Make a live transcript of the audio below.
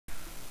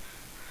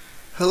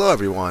Hello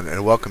everyone,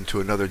 and welcome to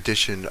another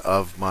edition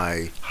of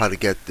my How to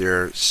Get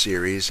There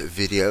series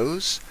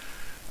videos.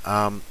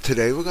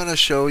 Today we're going to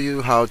show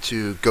you how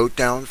to go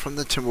down from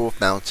the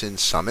Timberwolf Mountain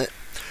Summit.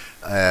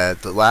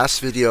 The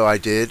last video I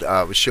did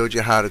showed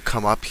you how to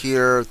come up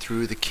here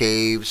through the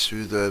caves,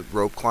 through the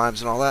rope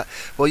climbs and all that.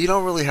 Well, you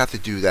don't really have to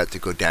do that to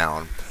go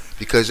down,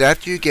 because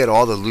after you get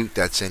all the loot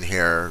that's in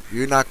here,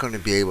 you're not going to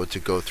be able to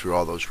go through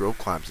all those rope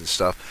climbs and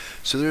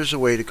stuff. So there's a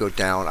way to go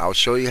down. I'll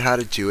show you how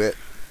to do it.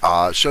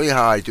 Show you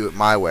how I do it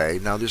my way.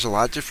 Now there's a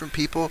lot of different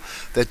people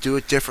that do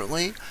it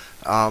differently,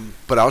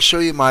 but I'll show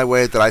you my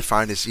way that I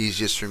find is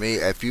easiest for me.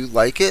 If you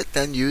like it,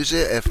 then use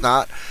it. If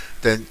not,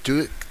 then do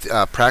it.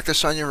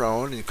 Practice on your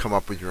own and come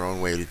up with your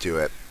own way to do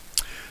it.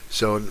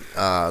 So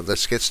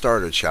let's get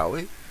started, shall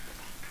we?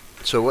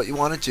 So what you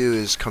want to do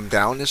is come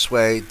down this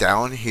way,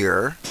 down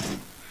here,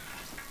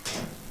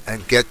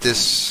 and get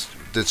this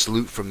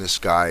loot from this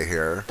guy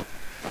here.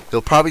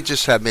 They'll probably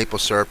just have maple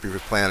syrup if you're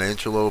playing an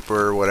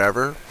interloper or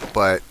whatever,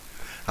 but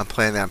I'm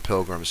playing on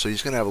Pilgrim, so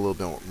he's going to have a little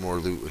bit more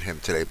loot with him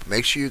today. But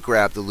make sure you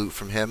grab the loot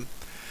from him.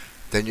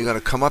 Then you're going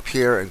to come up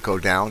here and go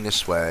down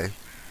this way.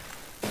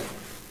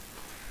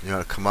 You're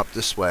going to come up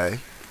this way.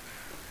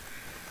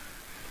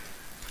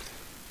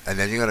 And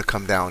then you're going to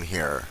come down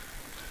here.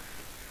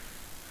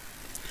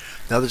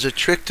 Now there's a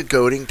trick to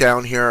goading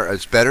down here.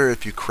 It's better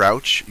if you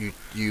crouch.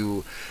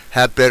 You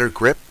have better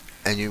grip,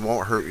 and you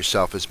won't hurt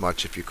yourself as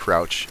much if you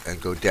crouch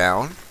and go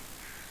down.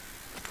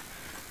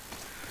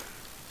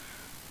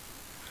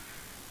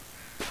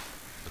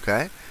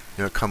 Okay, you're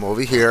going to come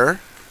over here,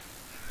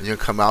 and you're going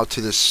to come out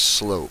to this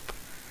slope.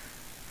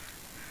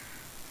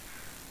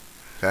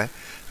 Okay,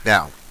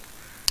 now,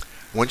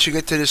 once you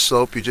get to this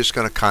slope, you're just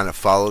going to kind of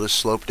follow the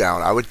slope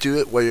down. I would do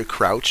it where you're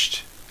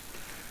crouched,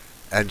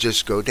 and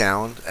just go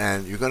down,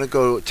 and you're going to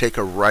go take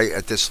a right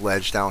at this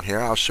ledge down here.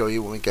 I'll show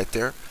you when we get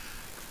there.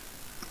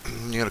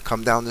 You're going to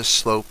come down this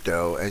slope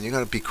though, and you're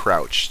going to be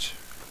crouched.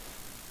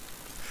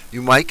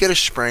 You might get a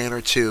sprain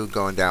or two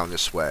going down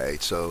this way,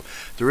 so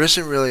there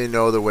isn't really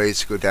no other ways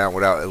to go down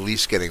without at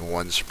least getting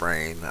one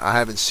sprain. I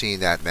haven't seen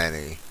that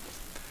many.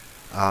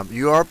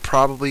 You are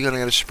probably going to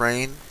get a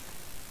sprain,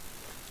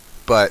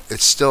 but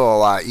it's still a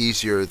lot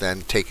easier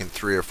than taking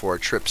 3 or 4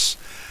 trips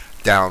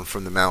down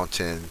from the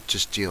mountain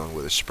just dealing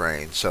with a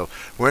sprain. So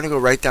we're going to go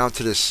right down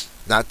to this,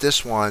 not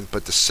this one,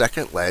 but the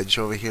second ledge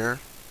over here.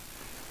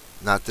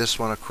 Not this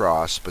one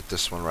across, but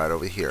this one right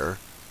over here.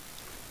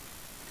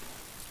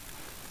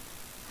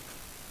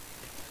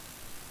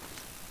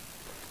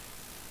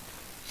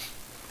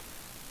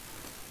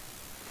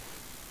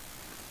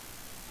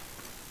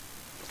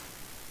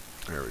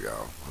 There we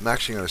go. I'm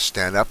actually going to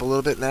stand up a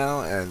little bit now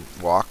and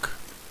walk.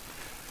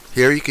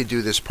 Here you can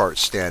do this part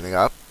standing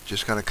up.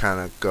 Just going to kind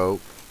of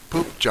go,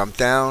 boop, jump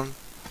down,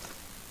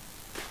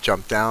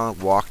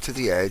 walk to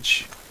the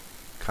edge,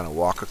 kind of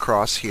walk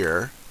across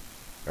here,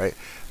 right?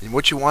 And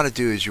what you want to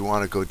do is you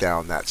want to go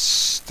down this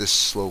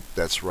slope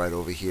that's right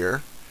over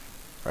here,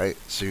 right?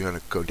 So you're going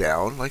to go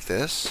down like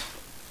this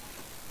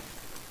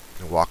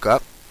and walk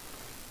up.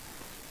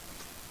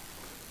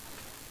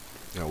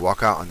 You're going to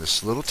walk out on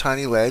this little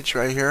tiny ledge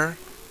right here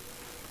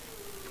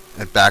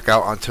and back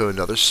out onto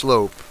another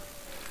slope.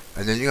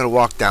 And then you're going to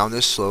walk down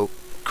this slope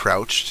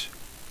crouched.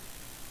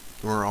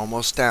 We're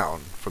almost down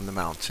from the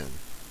mountain.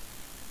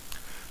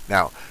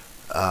 Now,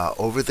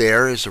 over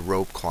there is a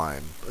rope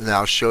climb. And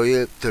I'll show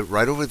you that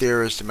right over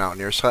there is the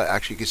Mountaineers Hut.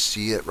 Actually, you can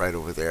see it right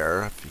over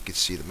there. If you can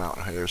see the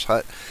Mountaineers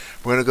Hut.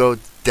 We're going to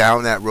go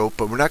down that rope,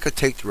 but we're not going to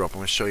take the rope. I'm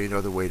going to show you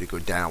another way to go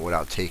down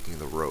without taking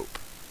the rope.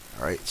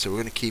 Alright, so we're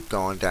going to keep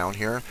going down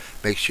here.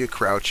 Make sure you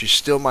crouch. You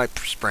still might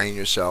sprain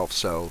yourself,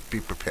 so be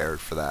prepared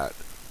for that.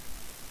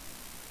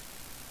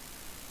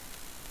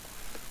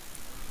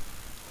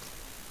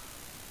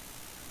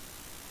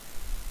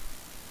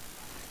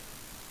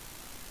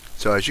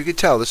 So as you can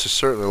tell, this is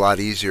certainly a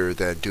lot easier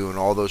than doing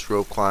all those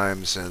rope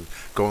climbs and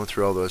going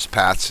through all those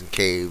paths and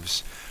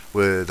caves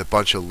with a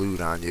bunch of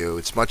loot on you.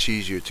 It's much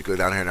easier to go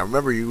down here. Now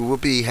remember, you will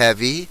be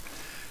heavy,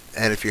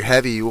 and if you're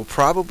heavy, you will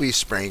probably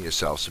sprain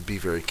yourself, so be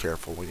very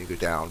careful when you go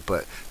down.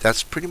 But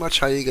that's pretty much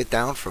how you get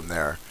down from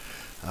there.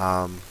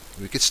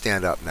 We could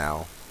stand up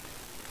now.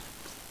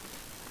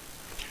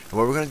 And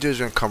what we're going to do is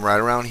we're going to come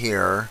right around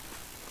here.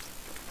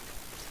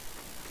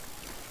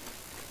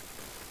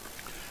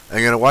 And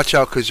you're going to watch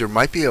out because there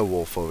might be a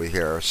wolf over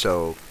here.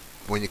 So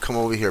when you come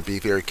over here, be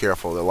very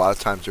careful. A lot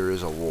of times there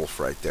is a wolf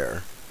right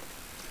there.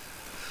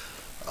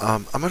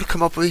 I'm going to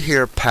come up over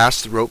here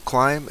past the rope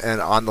climb,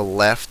 and on the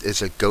left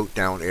is a goat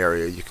down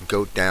area. You can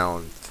go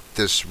down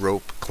this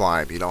rope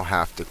climb. You don't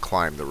have to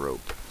climb the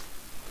rope.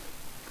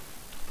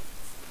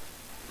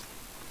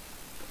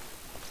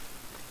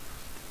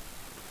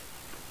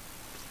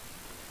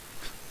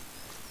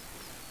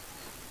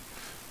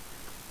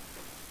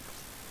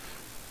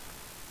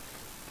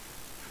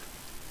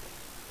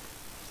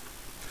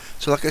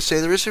 So like I say,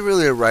 there isn't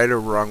really a right or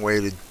wrong way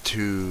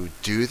to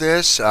do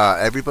this.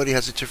 Everybody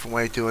has a different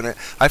way of doing it.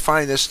 I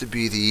find this to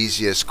be the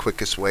easiest,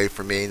 quickest way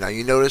for me. Now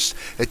you notice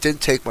it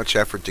didn't take much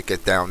effort to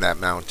get down that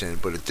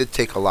mountain, but it did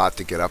take a lot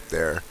to get up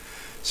there.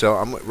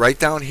 So right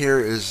down here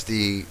is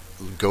the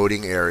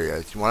goating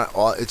area. You want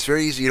all, it's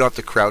very easy. You don't have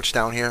to crouch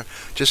down here.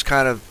 Just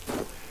kind of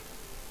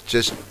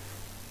just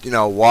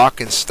walk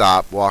and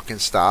stop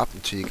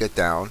until you get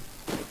down.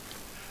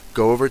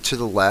 Go over to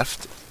the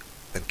left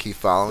and keep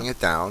following it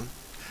down.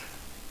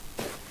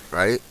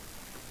 Right?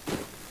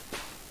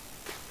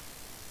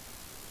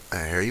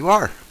 And here you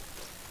are.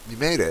 You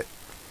made it.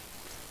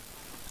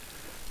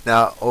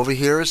 Now, over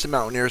here is the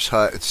Mountaineers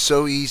Hut. It's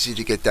so easy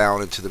to get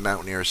down into the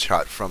Mountaineers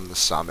Hut from the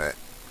summit.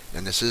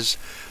 And this is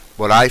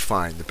what I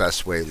find the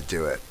best way to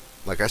do it.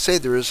 Like I say,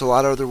 there is a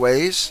lot of other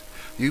ways.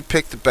 You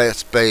pick the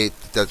best bait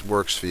that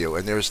works for you.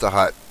 And there's the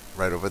hut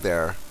right over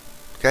there.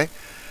 Okay?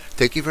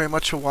 Thank you very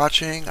much for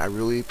watching. I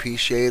really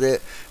appreciate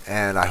it.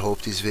 And I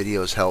hope these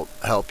videos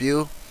help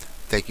you.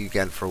 Thank you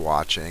again for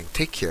watching.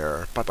 Take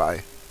care.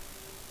 Bye-bye.